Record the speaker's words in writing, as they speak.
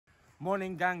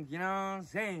Morning gang, you know what I'm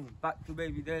saying? Back to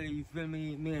Baby Deli, you feel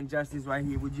me? Me and Justice right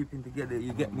here, we're dripping together,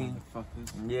 you get me?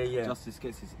 Yeah. Justice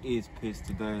gets his ears pierced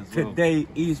today as well. Today,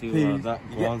 ears pierced,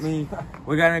 you get me?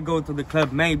 We're gonna go to the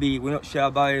club, maybe, we're not sure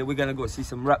about it. We're gonna go see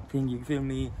some rap thing, you feel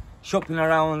me? Shopping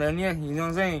around and yeah, you know what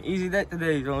I'm saying? Easy day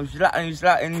today, so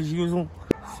slacking as usual.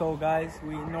 So guys,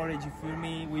 we in Norwich, you feel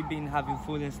me? We've been having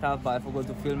food and stuff, but I forgot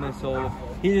to film it, so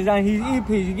he's done his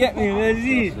earpiece, you get me?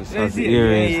 Let's see.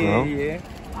 Yeah.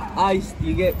 Iced,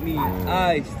 you get me?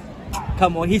 Iced.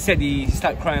 Come on, he said he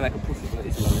started crying like a pussy.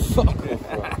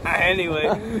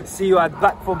 Anyway, see you at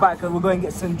Back for Back, and we're going to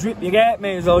get some drip, you get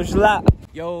me? So slap.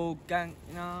 Yo, gang,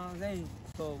 you know what I'm saying?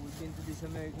 So we've been to this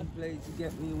American place, you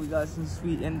get me? We got some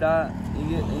sweet and that, you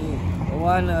get me?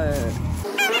 One,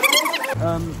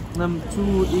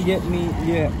 two, you get me?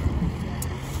 Yeah.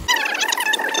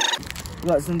 We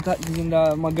got some touches in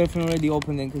that. My girlfriend already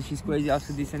opened them because she's crazy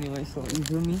after this anyway, so you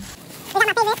feel me?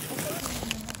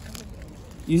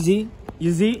 You see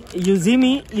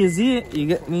me, you see it, you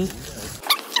get me?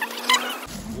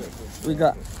 We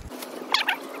got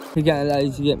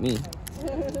lights, you get me?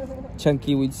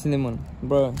 Chunky with cinnamon,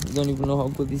 bro. You don't even know how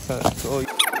good these are.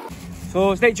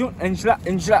 So stay tuned and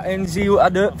see you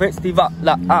at the festival.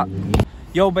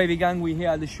 Yo baby gang, we here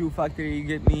at the shoe factory, you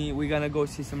get me? We're gonna go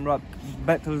see some rap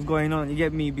battles going on, you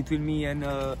get me? Between me and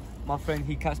my friend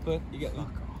Casper, you get me?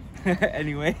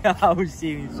 Anyway, I will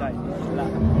see you inside.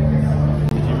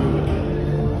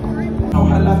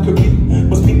 How life could be,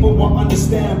 most people won't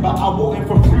understand, but I want it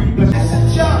for free.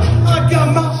 I got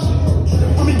my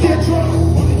children. Let me get drunk.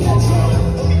 I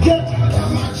got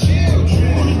my children.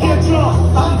 Let me get drunk.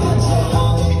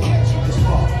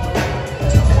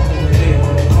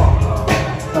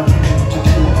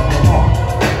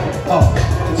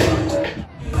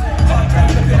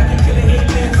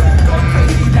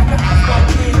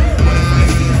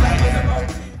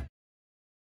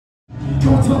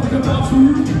 Don't tell me about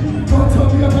food, don't tell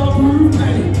me about food,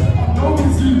 hey, I know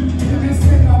it's you, in this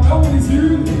thing I know it's you.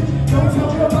 Don't tell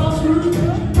me about food,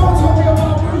 don't tell me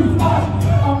about food, I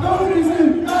know it's you,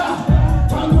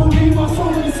 time won't leave my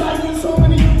soul inside me, so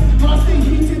many, I stay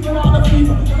heated without a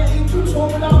fever, I ain't too strong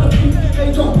without a fever, hey,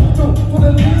 don't, for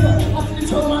the leader, I can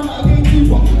tell man that I ain't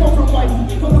deeper, don't from white,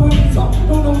 for the winter,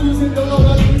 don't know music, don't know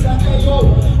the things that hey yo,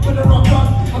 when the rock run,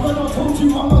 I've not told you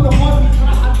I'm not the one, and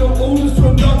I had no oldest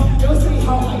from none. Never say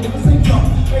how high, never say jump.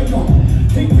 Hey yo,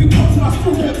 take big cups and I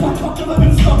still get back up to the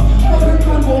next stuff. Other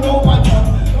man won't know my gun.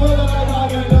 All that I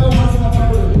get no one's in my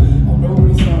family. I'm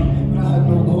nobody's son, and I had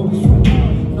no oldest from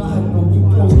and I had no big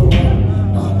clothes no one.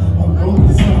 I'm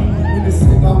nobody's son, in this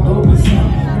thing I'm nobody's son,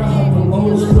 and I had no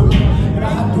oldest from and I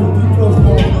had no big clothes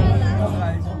no one.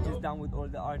 Guys, I'm just down with all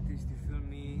the artists, you feel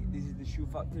me? This is the shoe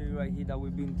factory right here that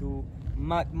we've been to.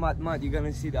 Mad. You're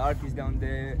gonna see the artists down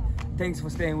there. Thanks for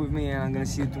staying with me, and I'm gonna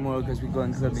see you tomorrow because we're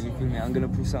going clubbing, you feel me? I'm gonna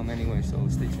put some anyway, so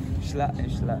stay tuned. Schlat.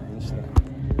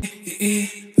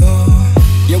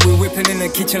 Yeah, we're whipping in the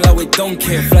kitchen like we don't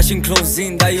care. Flashing clothes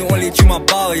in, that you only chew my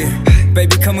bow, yeah.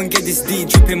 Baby, come and get this D,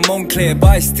 dripping Moncler. But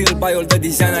I still buy all the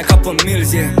design, a couple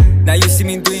meals, yeah. Now you see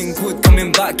me doing good,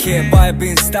 coming back here. But I've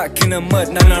been stuck in the mud,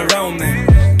 none around me.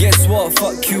 Guess what,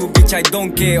 fuck you, bitch, I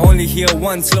don't care. Only here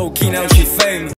once, low key, now she famous.